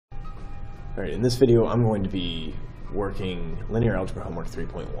All right, in this video, I'm going to be working linear algebra homework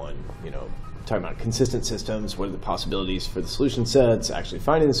 3.1, talking about consistent systems, what are the possibilities for the solution sets, actually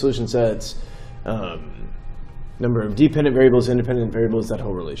finding the solution sets, number of dependent variables, independent variables, that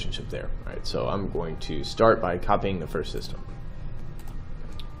whole relationship there. All right, so I'm going to start by copying the first system.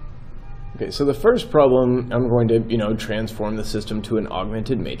 Okay, so the first problem, I'm going to, transform the system to an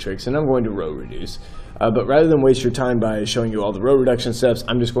augmented matrix, and I'm going to row reduce. But rather than waste your time by showing you all the row reduction steps,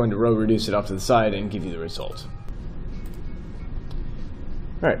 I'm just going to row reduce it off to the side and give you the result.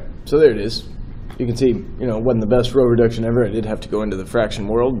 All right, so there it is. You can see, it wasn't the best row reduction ever. I did have to go into the fraction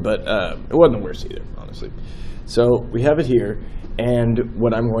world, but it wasn't the worst either, honestly. So we have it here, and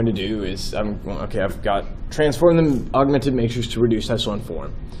what I'm going to do is, I've got transform the augmented matrix to reduced echelon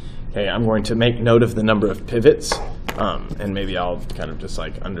form. Okay, I'm going to make note of the number of pivots, and maybe I'll kind of just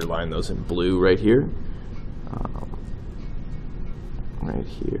underline those in blue right here. Right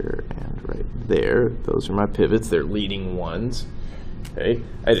here and right there. Those are my pivots. They're leading ones. Okay,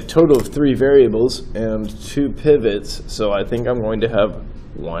 I had a total of 3 variables and 2 pivots, so I think I'm going to have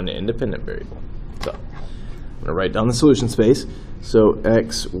 1 independent variable. So I'm going to write down the solution space. So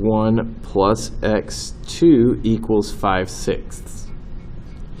x1 plus x2 equals 5/6.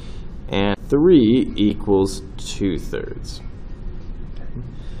 And 3 equals 2/3.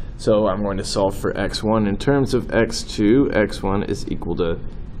 So I'm going to solve for x1 in terms of x2. x1 is equal to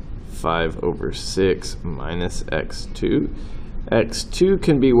 5/6 minus x2. x2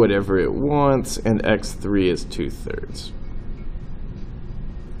 can be whatever it wants, and x3 is 2/3.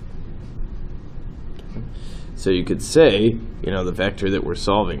 So you could say, the vector that we're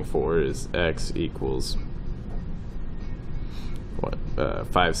solving for is x equals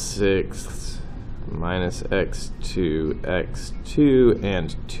 5/6 minus x2, x2,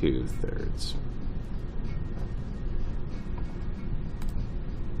 and 2/3.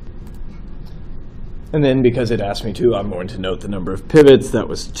 And then because it asked me to, I'm going to note the number of pivots. That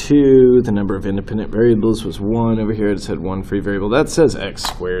was 2. The number of independent variables was 1. Over here it said 1 free variable. That says x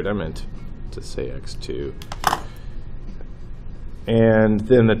squared. I meant to say x2. And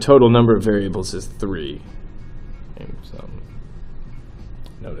then the total number of variables is 3. And so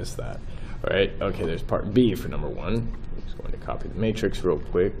notice that. All right, okay, there's part B for number 1. I'm just going to copy the matrix real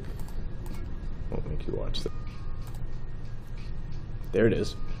quick. Won't make you watch that. There it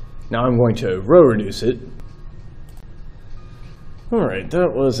is. Now I'm going to row reduce it. All right,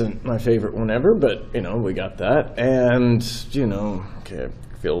 that wasn't my favorite one ever, but, we got that. And, okay,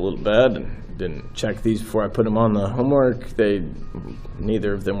 I feel a little bad. And didn't check these before I put them on the homework.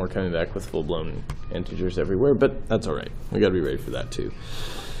 Neither of them were coming back with full-blown integers everywhere, but that's all right. We got to be ready for that too.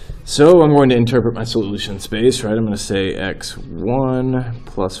 So I'm going to interpret my solution space, right? I'm going to say x1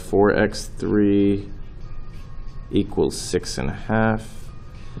 plus 4x3 equals 6.5.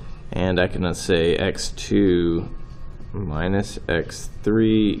 And I can say x2 minus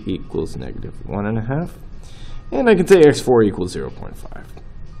x3 equals negative 1.5. And I can say x4 equals 0.5.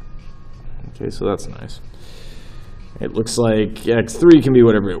 Okay, so that's nice. It looks like x3 can be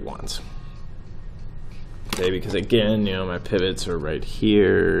whatever it wants. Okay, because again, my pivots are right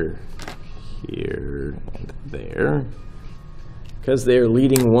here, here, and there. Because they are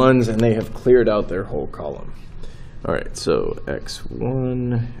leading ones and they have cleared out their whole column. All right, so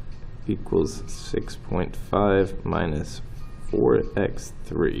x1 equals 6.5 minus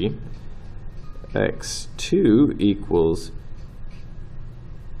 4x3. x2 equals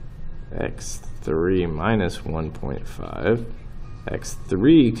x3 minus 1.5.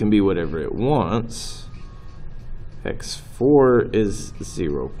 x3 can be whatever it wants. x4 is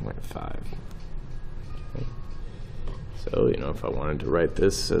 0.5. Okay. So, if I wanted to write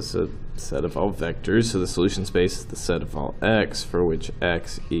this as a set of all vectors, so the solution space is the set of all x, for which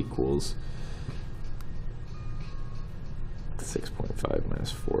x equals 6.5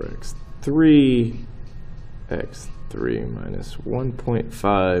 minus 4x3, x3 minus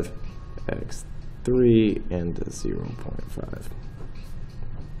 1.5, x3, and 0.5.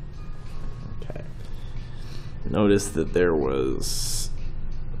 Okay. Notice that there was,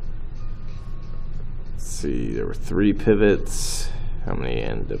 there were 3 pivots. How many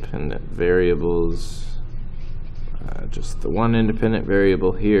independent variables? Just the 1 independent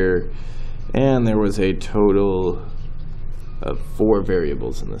variable here. And there was a total of 4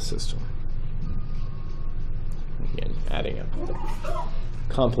 variables in the system. Again, adding up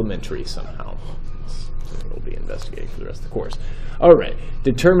complementary somehow. We'll be investigating for the rest of the course. All right,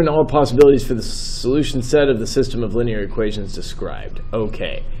 determine all possibilities for the solution set of the system of linear equations described.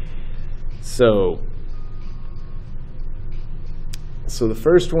 Okay, so the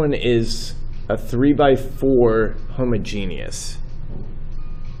first one is a 3 by 4 homogeneous.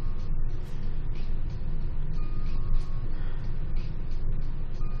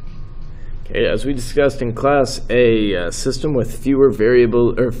 Okay, as we discussed in class, a system with fewer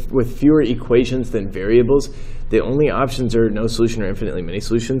equations than variables, the only options are no solution or infinitely many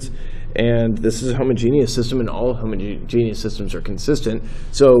solutions. And this is a homogeneous system, and all homogeneous systems are consistent.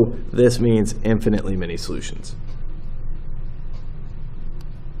 So this means infinitely many solutions.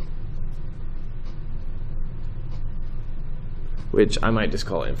 Which I might just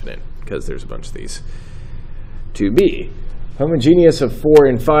call infinite, because there's a bunch of these. 2b. Homogeneous of 4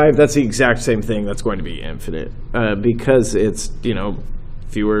 and 5, that's the exact same thing. That's going to be infinite because it's,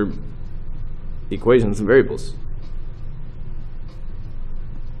 fewer equations than variables.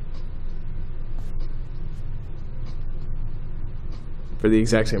 For the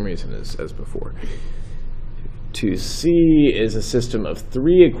exact same reason as before. 2c is a system of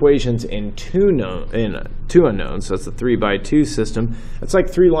 3 equations and 2 unknowns. So that's a 3 by 2 system. That's like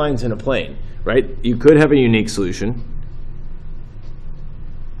 3 lines in a plane, right? You could have a unique solution.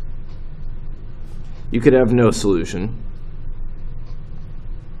 You could have no solution.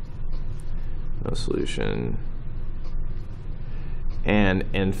 No solution. And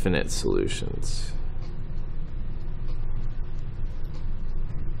infinite solutions.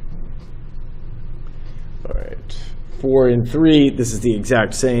 All right. 4 and 3, this is the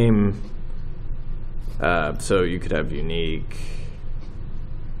exact same. So you could have unique.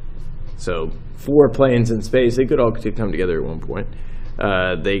 So 4 planes in space, they could all come together at one point.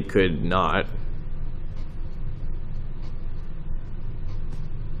 They could not.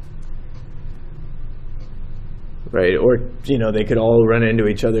 Right, or, they could all run into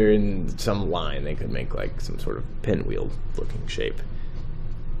each other in some line. They could make like some sort of pinwheel looking shape.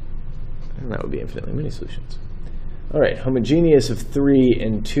 And that would be infinitely many solutions. All right, homogeneous of 3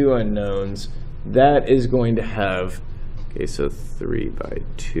 and 2 unknowns. That is going to have, okay, so 3 by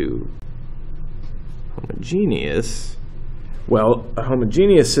 2. Homogeneous. Well, a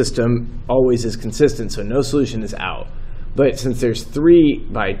homogeneous system always is consistent, so no solution is out. But since there's 3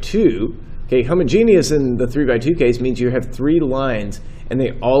 by 2, okay, homogeneous in the 3 by 2 case means you have 3 lines and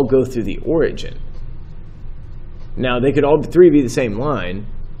they all go through the origin. Now, they could all 3 be the same line,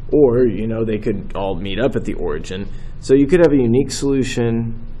 or, they could all meet up at the origin. So you could have a unique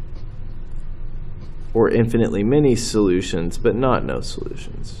solution or infinitely many solutions, but not no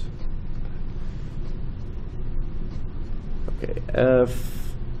solutions. Okay,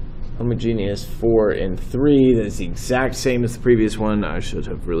 F, homogeneous 4 and 3. That is the exact same as the previous one. I should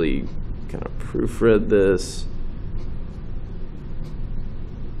have really kind of proofread this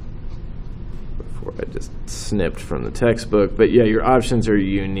before I just snipped from the textbook. But yeah, your options are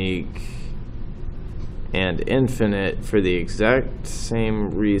unique and infinite for the exact same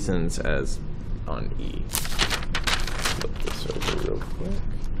reasons as on E. Flip this over real quick.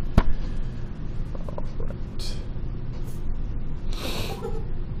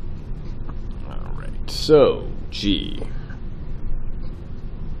 All right, so G.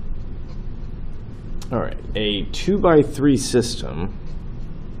 All right, a 2 by 3 system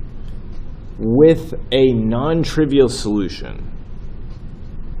with a non-trivial solution.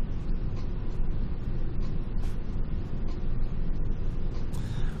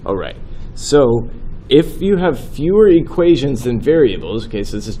 All right, so if you have fewer equations than variables, okay,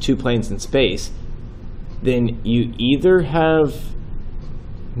 so this is 2 planes in space, then you either have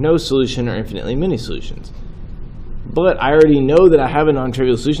no solution or infinitely many solutions. But I already know that I have a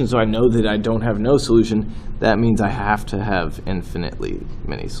non-trivial solution, so I know that I don't have no solution. That means I have to have infinitely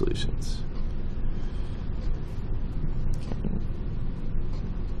many solutions. Okay.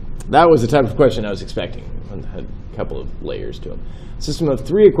 That was the type of question I was expecting. It had a couple of layers to them. System of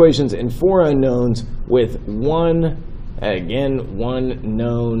 3 equations and 4 unknowns with one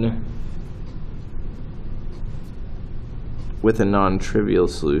known with a non-trivial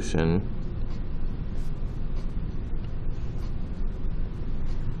solution.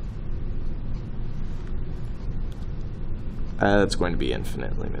 That's going to be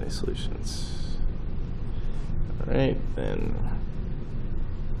infinitely many solutions. All right, then.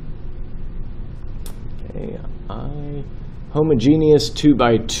 Okay, homogeneous 2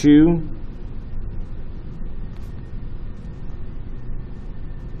 by 2.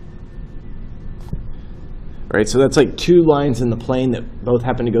 All right, so that's like 2 lines in the plane that both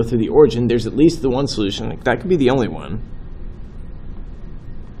happen to go through the origin. There's at least the one solution. Like, that could be the only one.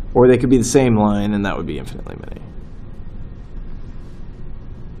 Or they could be the same line, and that would be infinitely many.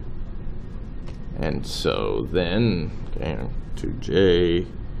 And so then, okay, 2J,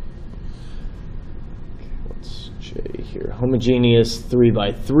 what's J here? Homogeneous 3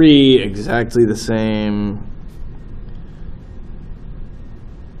 by 3, exactly the same.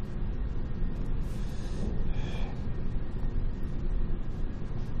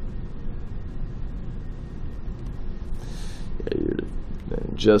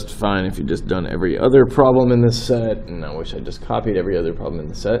 just fine if you just done every other problem in this set, and I wish I just copied every other problem in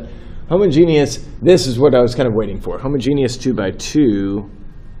the set. Homogeneous, this is what I was kind of waiting for. Homogeneous 2 by 2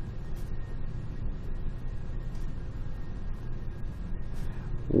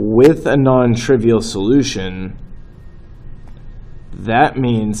 with a non-trivial solution. That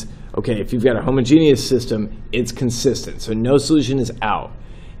means, okay, if you've got a homogeneous system, it's consistent, so no solution is out.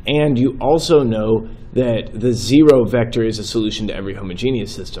 And you also know that the 0 vector is a solution to every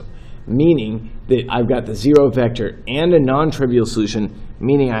homogeneous system, meaning that I've got the 0 vector and a non-trivial solution,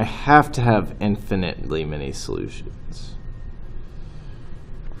 meaning I have to have infinitely many solutions.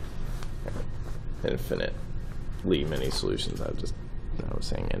 Infinitely many solutions. I was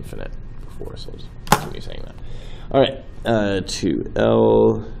saying infinite before, so I'll just continue saying that. All right,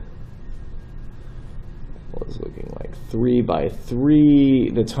 2L was looking like 3 by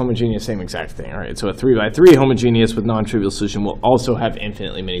 3. That's homogeneous, same exact thing. All right, so a 3 by 3 homogeneous with non-trivial solution will also have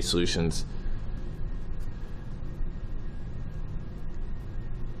infinitely many solutions.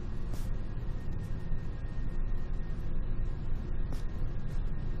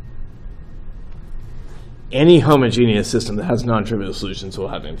 Any homogeneous system that has non-trivial solutions will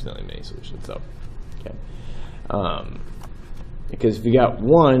have infinitely many solutions. So, okay. Because if you got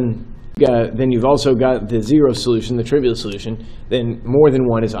one, then you've also got the 0 solution, the trivial solution. Then more than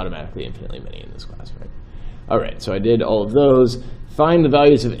one is automatically infinitely many in this class, right? All right, so I did all of those. Find the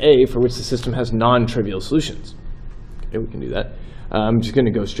values of A for which the system has non-trivial solutions. Okay, we can do that. I'm just going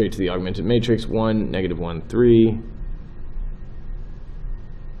to go straight to the augmented matrix. 1, -1, 3.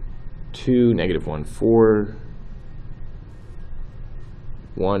 2, -1, 4.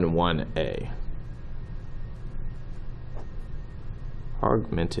 1, 1A.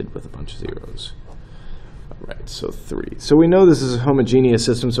 Augmented with a bunch of zeros. All right, so 3. So we know this is a homogeneous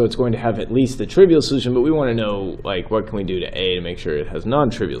system, so it's going to have at least the trivial solution, but we want to know, like, what can we do to A to make sure it has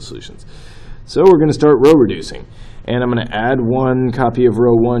non-trivial solutions. So we're going to start row reducing, and I'm going to add 1 copy of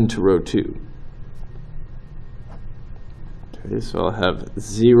row 1 to row 2. Okay, so I'll have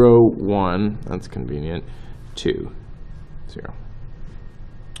 0, 1, that's convenient, 2, 0.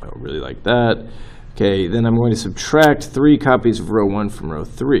 I really like that. Okay, then I'm going to subtract 3 copies of row 1 from row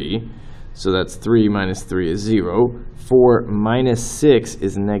 3. So that's 3 minus 3 is 0. 4 minus 6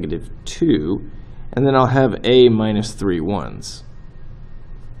 is -2. And then I'll have A minus 3 ones.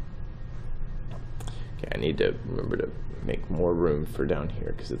 Okay, I need to remember to make more room for down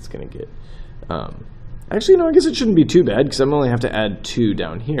here because it's going to get... actually, no, I guess it shouldn't be too bad because I only have to add 2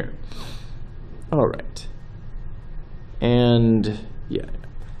 down here. All right. And, yeah.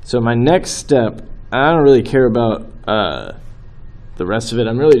 So my next step... I don't really care about the rest of it.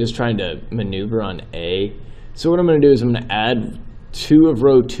 I'm really just trying to maneuver on A. So what I'm going to do is I'm going to add 2 of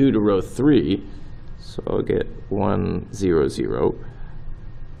row 2 to row 3. So I'll get 1, 0, 0,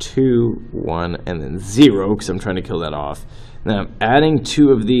 2, 1, and then 0 because I'm trying to kill that off. Then I'm adding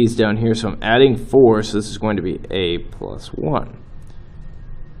 2 of these down here, so I'm adding 4. So this is going to be A plus 1.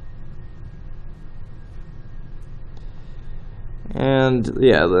 And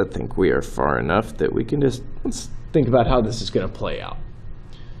yeah, I think we are far enough that we can just, let's think about how this is going to play out.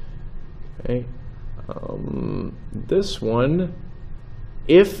 Okay, this one,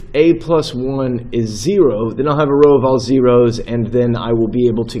 if A plus 1 is 0, then I'll have a row of all zeros, and then I will be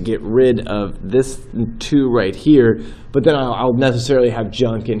able to get rid of this 2 right here, but then I'll necessarily have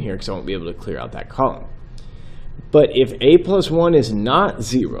junk in here because I won't be able to clear out that column. But if A plus 1 is not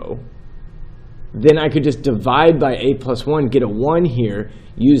 0, then I could just divide by A plus 1, get a 1 here,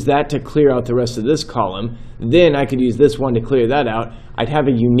 use that to clear out the rest of this column. Then I could use this 1 to clear that out. I'd have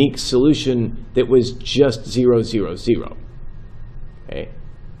a unique solution that was just 0, 0, 0. Okay?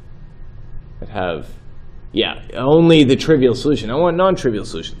 I'd have, yeah, only the trivial solution. I want non-trivial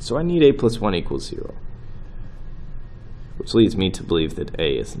solutions, so I need A plus 1 equals 0. Which leads me to believe that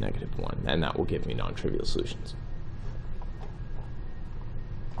A is -1, and that will give me non-trivial solutions.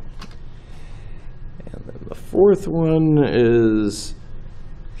 And then the fourth one is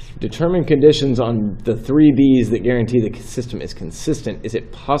determine conditions on the 3 B's that guarantee the system is consistent. Is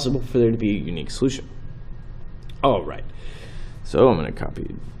it possible for there to be a unique solution? All right. So I'm going to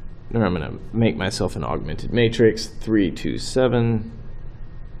copy, or I'm going to make myself an augmented matrix. 3, 2, 7,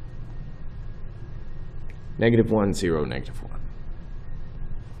 -1, 0, -1.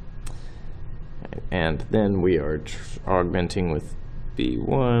 And then we are augmenting with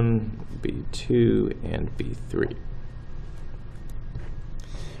B1, B2, and B3.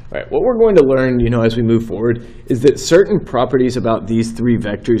 All right, what we're going to learn, as we move forward, is that certain properties about these 3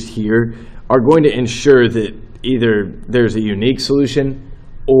 vectors here are going to ensure that either there's a unique solution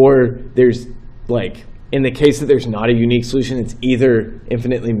or there's like in the case that there's not a unique solution, it's either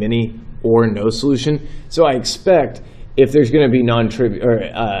infinitely many or no solution. So I expect if there's going to be non-trivial,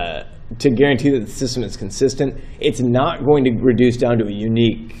 or to guarantee that the system is consistent, it's not going to reduce down to a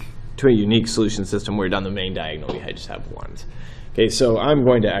unique solution system where down the main diagonal you just have ones. Okay, so I'm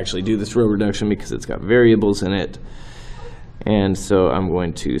going to actually do this row reduction because it's got variables in it. And so I'm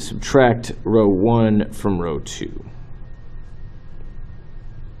going to subtract row 1 from row 2.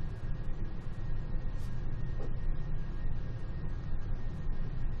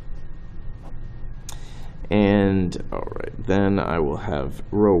 And all right, then I will have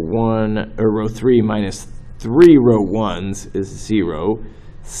row 3 minus 3 row 1s is 0.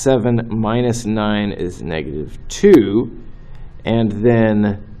 7 minus 9 is negative 2. And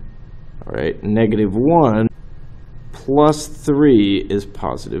then, all right, negative 1 plus 3 is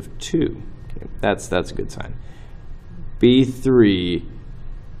positive 2. Okay, that's a good sign. B3,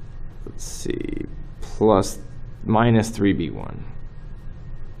 let's see, minus 3B1.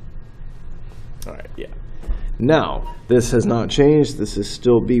 All right, yeah. Now, this has not changed. This is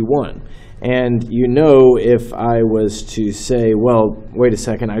still B1. And you know, if I was to say, well, wait a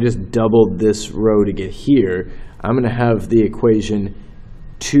second, I just doubled this row to get here, I'm going to have the equation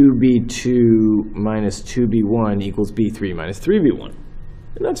 2B2 minus 2B1 equals B3 minus 3B1.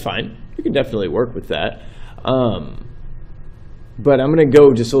 And that's fine. You can definitely work with that. But I'm going to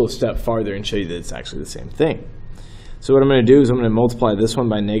go just a little step farther and show you that it's actually the same thing. So what I'm going to do is I'm going to multiply this one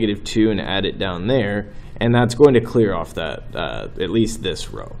by negative 2 and add it down there. And that's going to clear off that, at least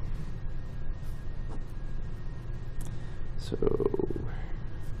this row.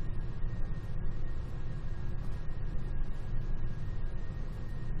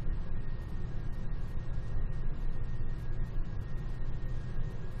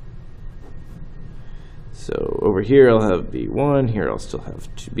 So over here I'll have B1, here I'll still have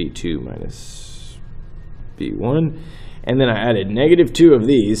B2 minus B1. And then I added negative 2 of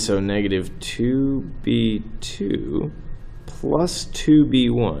these, so negative 2B2 plus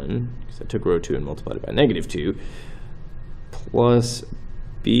 2B1, because I took row 2 and multiplied it by negative 2, plus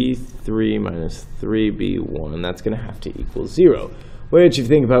B3 minus 3B1. That's going to have to equal 0. Which, if you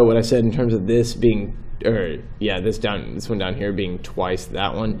think about what I said in terms of this being, this one down here being twice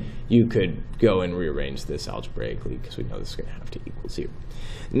that one, you could go and rearrange this algebraically because we know this is going to have to equal 0.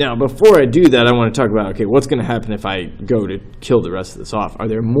 Now, before I do that, I want to talk about, okay, what's going to happen if I go to kill the rest of this off? Are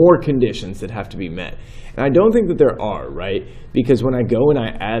there more conditions that have to be met? And I don't think that there are, right? Because when I go and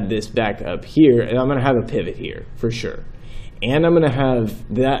I add this back up here, and I'm going to have a pivot here, for sure. And I'm going to have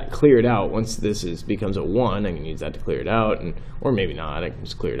that cleared out once this becomes a 1. I can use that to clear it out, or maybe not. I can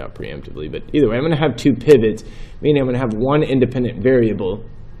just clear it out preemptively. But either way, I'm going to have 2 pivots, meaning I'm going to have 1 independent variable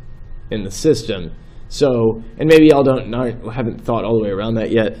in the system. So, and maybe y'all haven't thought all the way around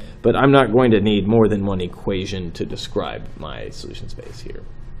that yet, but I'm not going to need more than 1 equation to describe my solution space here,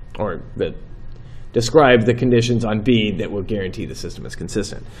 or describe the conditions on B that will guarantee the system is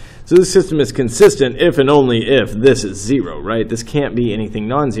consistent. So the system is consistent if and only if this is 0, right? This can't be anything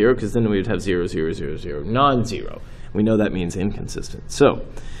non-zero because then we would have 0, 0, 0, 0, non-zero. We know that means inconsistent. So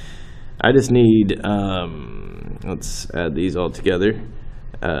I just need, let's add these all together.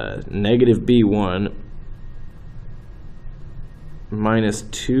 Negative B1 minus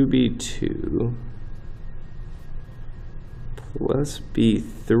 2B2 plus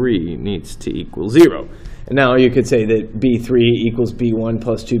B3 needs to equal 0. And now you could say that B3 equals B1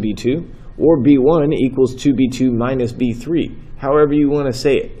 plus 2B2, or B1 equals 2B2 minus B3. However you want to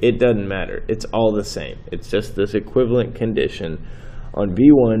say it, it doesn't matter. It's all the same. It's just this equivalent condition on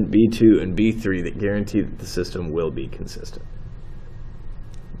B1, B2, and B3 that guarantee that the system will be consistent.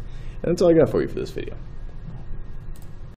 And that's all I got for you for this video.